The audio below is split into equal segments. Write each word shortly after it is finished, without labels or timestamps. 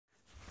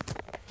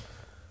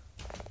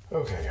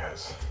Okay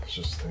guys,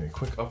 just a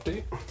quick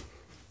update.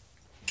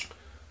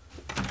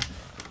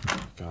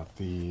 Got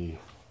the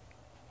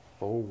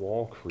faux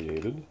wall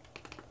created.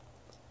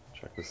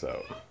 Check this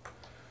out.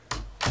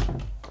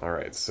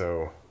 Alright,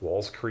 so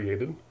wall's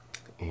created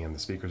and the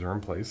speakers are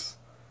in place.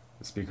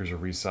 The speakers are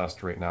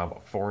recessed right now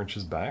about 4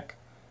 inches back.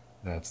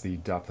 That's the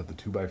depth of the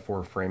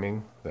 2x4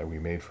 framing that we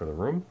made for the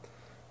room,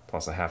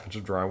 plus a 1/2 inch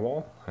of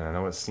drywall. And I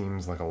know it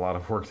seems like a lot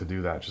of work to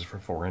do that just for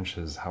 4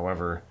 inches.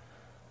 However,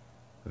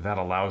 that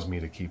allows me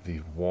to keep the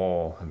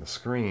wall and the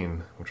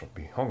screen, which will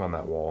be hung on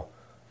that wall,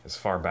 as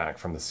far back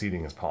from the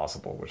seating as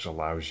possible, which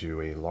allows you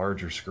a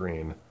larger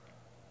screen,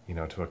 you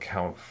know, to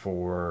account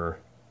for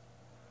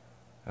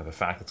the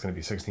fact that it's going to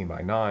be 16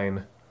 by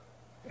 9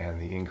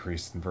 and the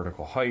increase in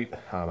vertical height.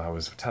 I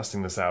was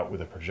testing this out with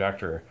a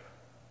projector.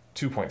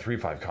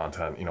 2.35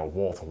 content, you know,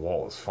 wall to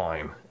wall is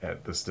fine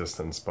at this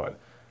distance, but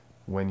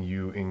when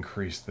you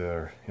increase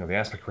the, you know, the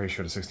aspect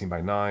ratio to 16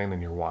 by 9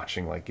 and you're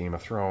watching like Game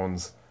of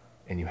Thrones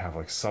and you have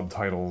like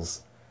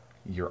subtitles,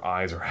 your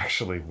eyes are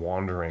actually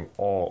wandering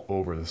all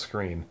over the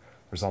screen.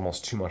 There's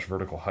almost too much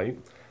vertical height.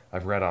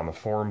 I've read on the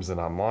forums and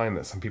online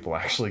that some people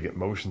actually get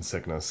motion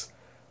sickness,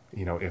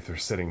 you know, if they're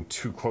sitting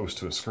too close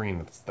to a screen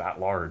that's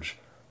that large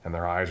and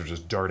their eyes are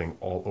just darting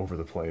all over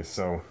the place.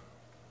 So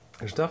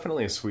there's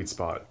definitely a sweet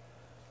spot.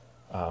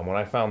 When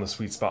I found the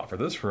sweet spot for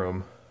this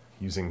room,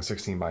 using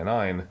 16 by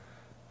 9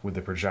 with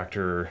the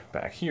projector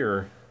back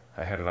here,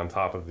 I had it on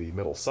top of the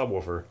middle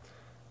subwoofer,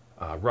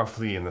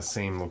 roughly in the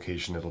same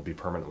location it'll be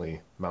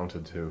permanently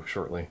mounted to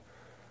shortly.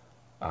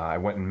 I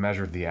went and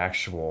measured the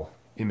actual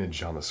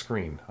image on the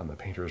screen on the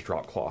painter's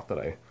drop cloth that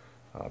I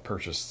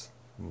purchased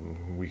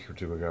a week or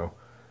two ago,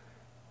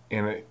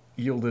 and it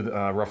yielded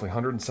roughly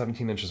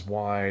 117 inches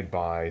wide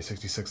by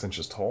 66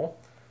 inches tall.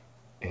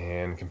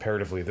 And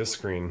comparatively, this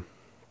screen,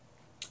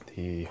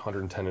 the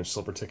 110-inch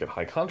silver ticket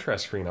high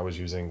contrast screen I was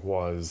using,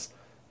 was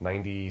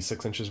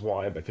 96 inches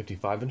wide by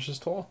 55 inches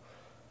tall.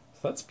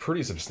 So that's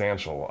pretty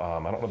substantial. I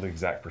don't know the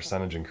exact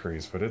percentage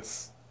increase, but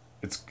it's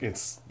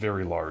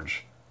very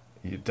large.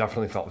 It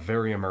definitely felt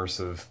very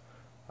immersive,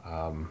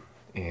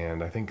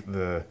 and I think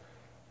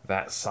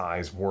that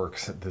size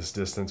works at this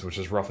distance, which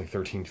is roughly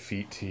 13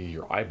 feet to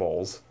your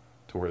eyeballs,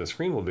 to where the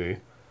screen will be.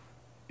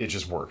 It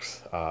just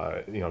works.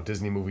 You know,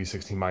 Disney movie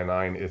 16 by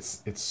 9.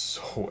 It's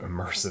so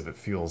immersive. It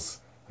feels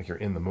like you're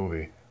in the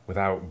movie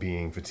without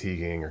being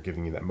fatiguing or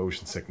giving you that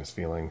motion sickness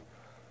feeling.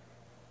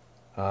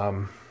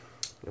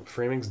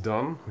 Framing's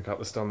done. We got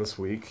this done this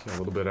week, a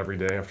little bit every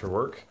day after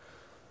work.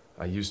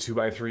 I use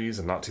 2x3s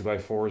and not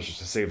 2x4s just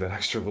to save that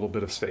extra little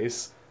bit of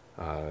space.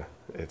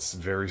 It's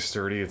very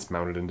sturdy. It's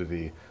mounted into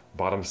the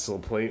bottom sill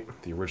plate.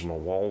 The original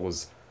wall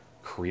was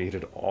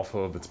created off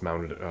of. It's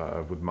mounted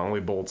with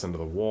mounting bolts into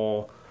the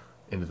wall,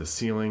 into the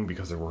ceiling,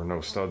 because there were no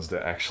studs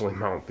to actually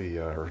mount the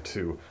or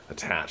to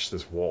attach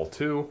this wall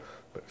to.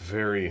 But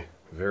very,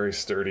 very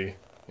sturdy.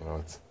 You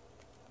know,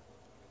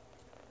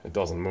 it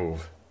doesn't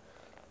move.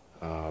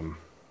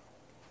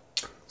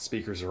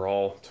 Speakers are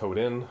all towed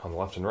in on the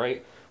left and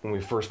right. When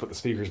we first put the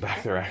speakers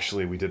back there,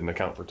 actually, we didn't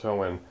account for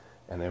tow-in,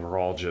 and they were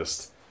all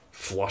just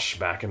flush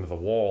back into the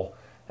wall.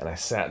 And I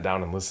sat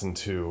down and listened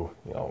to,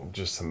 you know,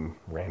 just some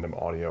random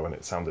audio, and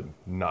it sounded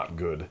not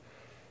good.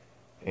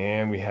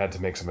 And we had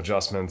to make some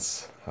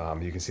adjustments.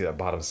 You can see that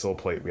bottom sill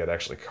plate we had to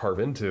actually carve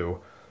into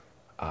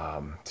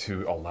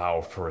to allow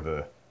for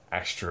the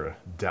extra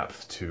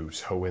depth to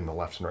tow in the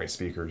left and right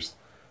speakers.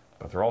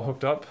 But they're all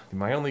hooked up.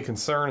 My only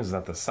concern is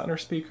that the center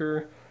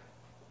speaker,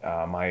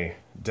 my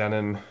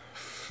Denon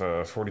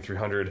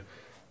 4300,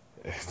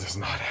 does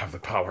not have the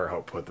power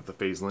output that the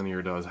phase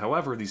linear does.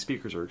 However, these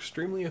speakers are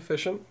extremely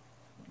efficient,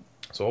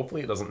 so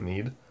hopefully it doesn't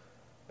need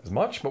as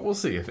much, but we'll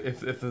see.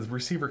 If the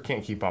receiver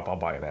can't keep up, I'll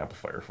buy an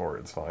amplifier for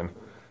it. It's fine.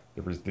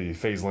 The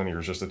phase linear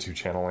is just a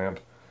 2-channel amp,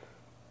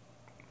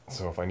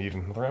 so if I need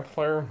another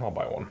amplifier, I'll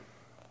buy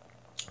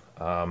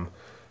one.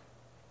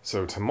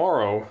 So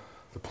tomorrow,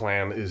 the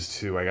plan is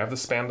to, I have the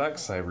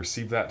spandex. I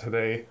received that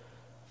today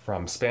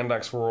from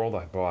Spandex World.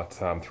 I bought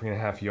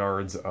 3.5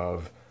 yards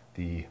of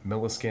the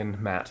Milliskin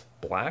Matte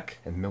Black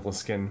and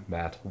Milliskin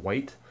Matte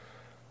White.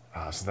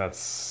 So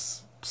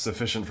that's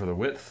sufficient for the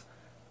width.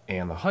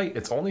 And the height,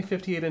 it's only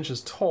 58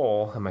 inches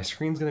tall, and my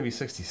screen's going to be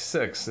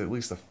 66, at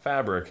least the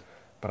fabric,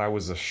 but I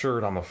was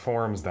assured on the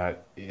forums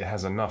that it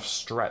has enough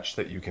stretch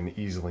that you can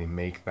easily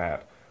make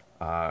that,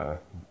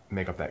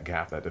 make up that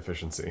gap, that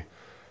deficiency.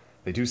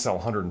 They do sell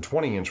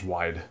 120-inch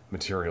wide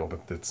material,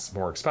 but it's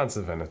more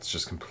expensive, and it's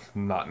just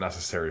not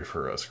necessary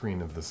for a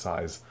screen of this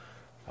size.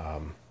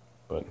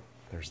 But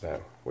there's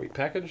that weight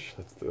package.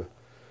 That's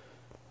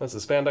the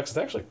spandex. It's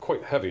actually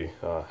quite heavy,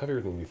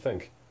 heavier than you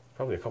think,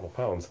 probably a couple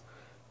pounds.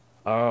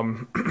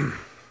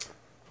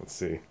 Let's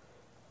see.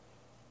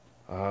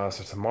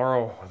 So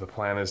tomorrow the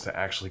plan is to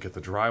actually get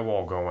the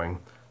drywall going.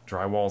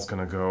 Drywall's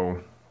going to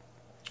go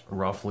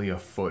roughly a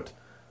foot,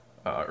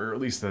 or at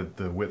least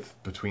the width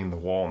between the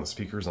wall and the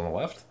speakers on the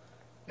left,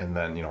 and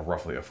then, you know,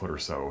 roughly a foot or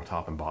so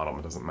top and bottom.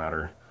 It doesn't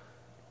matter,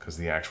 because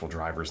the actual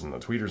drivers and the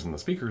tweeters and the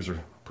speakers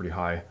are pretty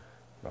high,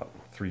 about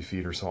 3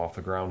 feet or so off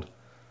the ground.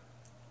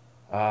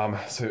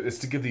 So it's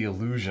to give the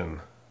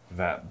illusion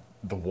that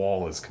the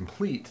wall is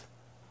complete,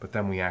 but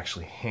then we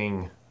actually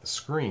hang the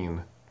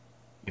screen,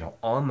 you know,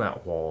 on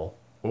that wall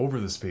over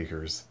the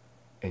speakers,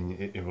 and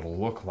it will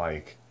look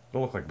like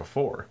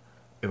before.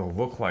 It'll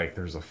look like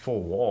there's a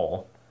full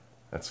wall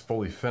that's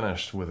fully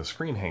finished with a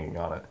screen hanging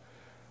on it.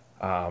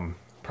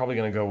 Probably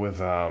gonna go with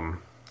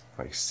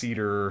like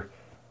cedar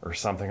or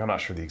something. I'm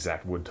not sure the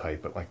exact wood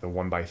type, but like the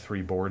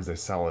 1x3 boards they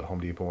sell at Home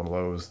Depot and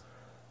Lowe's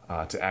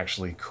to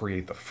actually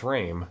create the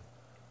frame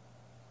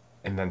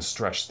and then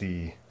stretch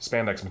the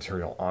spandex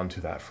material onto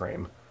that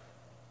frame.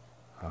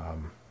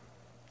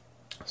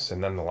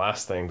 And then the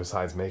last thing,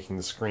 besides making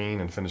the screen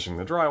and finishing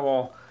the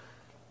drywall,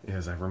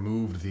 is I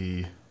removed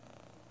the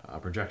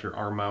projector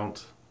arm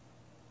mount.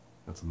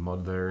 Got some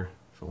mud there,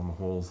 filling the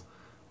holes.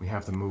 We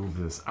have to move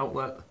this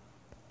outlet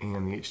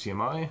and the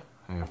HDMI.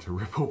 I have to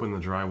rip open the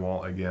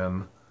drywall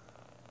again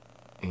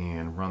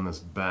and run this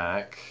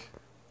back.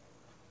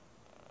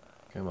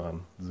 Come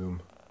on,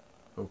 zoom,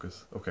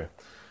 focus. Okay,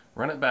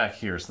 run it back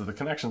here. So the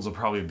connections will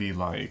probably be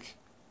like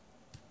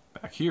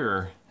back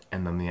here,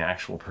 and then the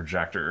actual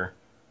projector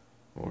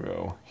will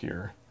go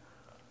here.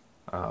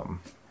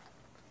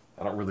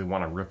 I don't really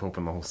want to rip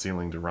open the whole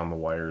ceiling to run the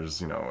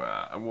wires, you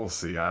know, we'll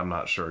see. I'm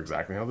not sure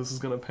exactly how this is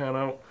going to pan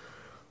out,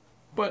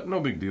 but no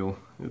big deal.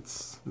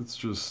 It's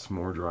just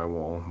more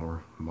drywall,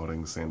 more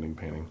mudding, sanding,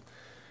 painting.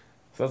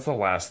 So that's the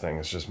last thing,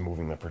 is just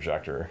moving the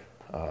projector.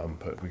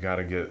 But we got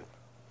to get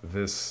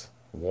this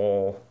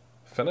wall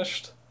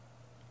finished.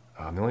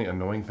 The only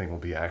annoying thing will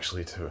be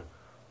actually to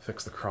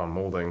fix the crown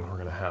molding. We're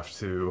going to have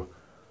to,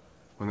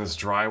 when this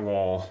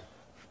drywall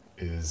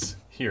is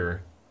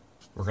here,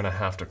 we're going to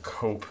have to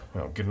cope,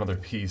 get another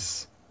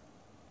piece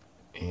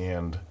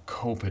and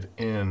cope it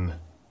in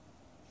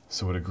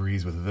so it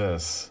agrees with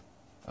this.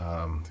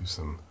 Do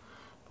some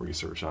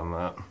research on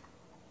that.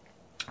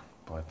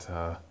 But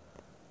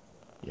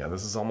yeah,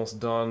 this is almost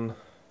done.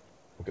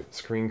 We'll get the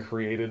screen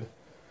created.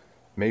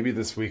 Maybe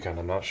this weekend,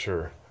 I'm not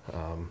sure.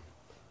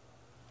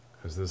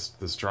 Because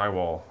this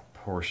drywall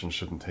portion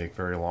shouldn't take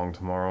very long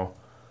tomorrow.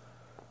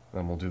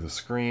 Then we'll do the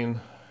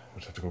screen. We'll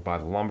just have to go buy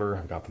the lumber.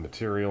 I've got the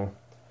material.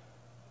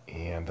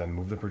 And then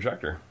move the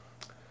projector.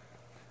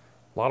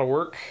 A lot of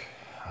work.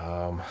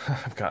 I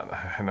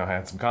know I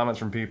had some comments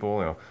from people,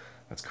 you know,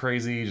 that's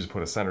crazy, you just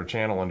put a center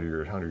channel under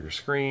your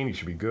screen, you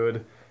should be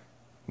good.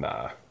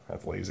 Nah,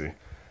 that's lazy.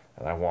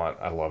 And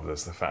I love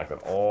this, the fact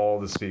that all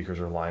the speakers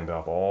are lined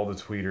up, all the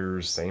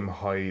tweeters, same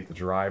height, the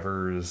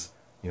drivers,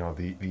 you know,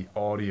 the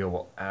audio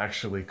will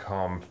actually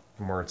come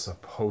from where it's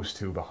supposed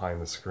to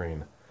behind the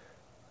screen.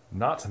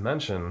 Not to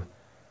mention,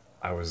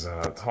 I was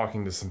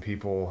talking to some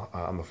people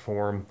on the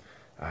forum.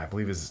 I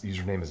believe his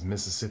username is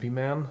Mississippi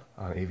Man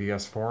on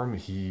AVS forum.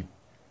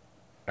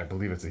 I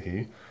believe it's a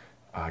he,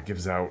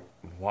 gives out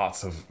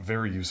lots of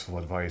very useful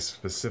advice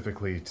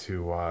specifically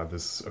to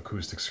this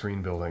acoustic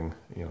screen building,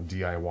 you know,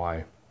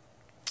 DIY.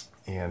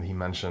 And he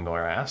mentioned,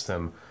 or I asked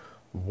him,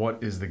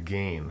 what is the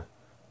gain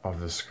of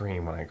the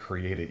screen when I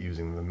create it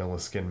using the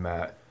Milliskin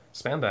matte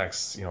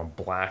spandex, you know,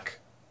 black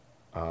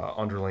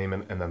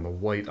underlayment and then the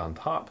white on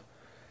top?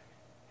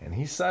 And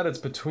he said it's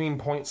between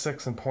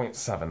 0.6 and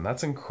 0.7.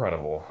 That's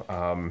incredible.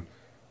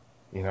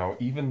 You know,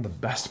 even the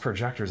best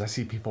projectors, I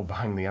see people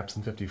buying the Epson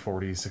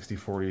 5040,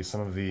 6040,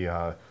 some of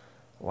the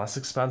less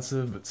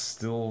expensive but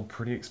still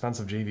pretty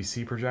expensive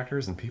JVC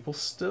projectors, and people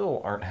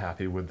still aren't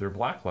happy with their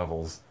black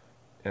levels.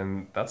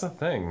 And that's a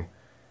thing.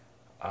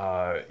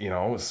 You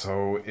know,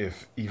 so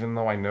even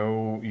though I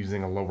know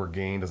using a lower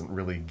gain doesn't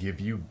really give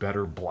you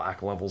better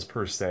black levels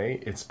per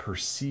se, it's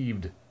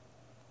perceived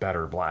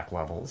better black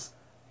levels.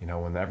 You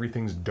know, when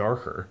everything's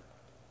darker,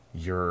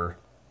 your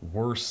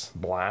worse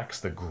blacks,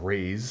 the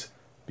grays,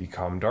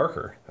 become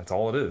darker. That's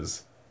all it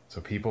is. So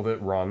people that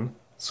run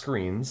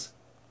screens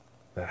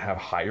that have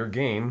higher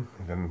gain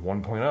than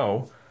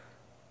 1.0,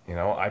 you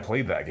know, I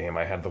played that game.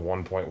 I had the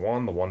 1.1,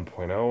 the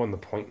 1.0, and the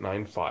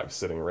 0.95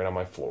 sitting right on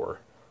my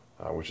floor,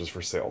 which is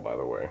for sale, by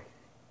the way.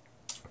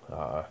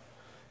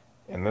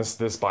 And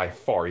this by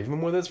far,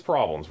 even with its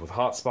problems with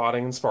hot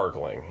spotting and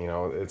sparkling, you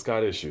know, it's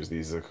got issues.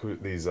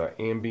 These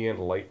ambient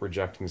light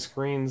rejecting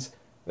screens,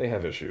 they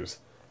have issues.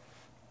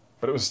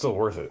 But it was still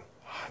worth it.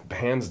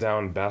 Hands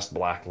down, best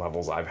black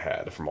levels I've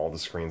had from all the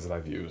screens that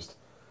I've used.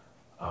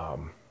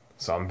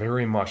 So I'm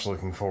very much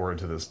looking forward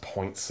to this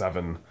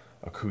 0.7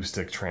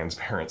 acoustic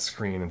transparent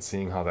screen and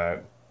seeing how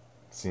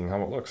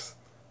it looks.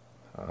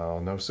 I'll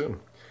know soon.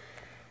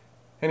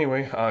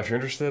 Anyway, if you're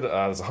interested,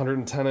 there's a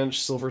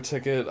 110-inch silver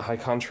ticket, high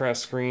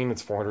contrast screen.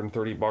 It's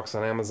 $430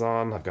 on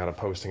Amazon. I've got a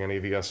posting on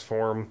AVS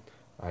forum.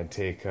 I'd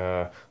take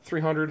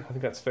 $300. I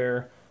think that's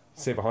fair.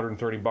 Save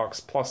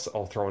 $130 plus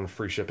I'll throw in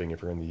free shipping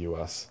if you're in the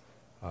U.S.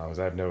 Because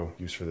I have no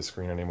use for this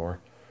screen anymore.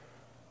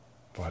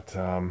 But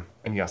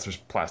and yes, there's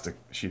plastic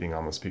sheeting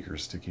on the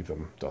speakers to keep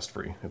them dust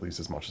free, at least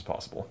as much as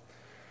possible.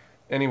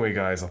 Anyway,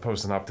 guys, I'll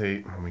post an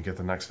update when we get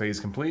the next phase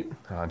complete.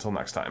 Until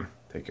next time,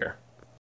 take care.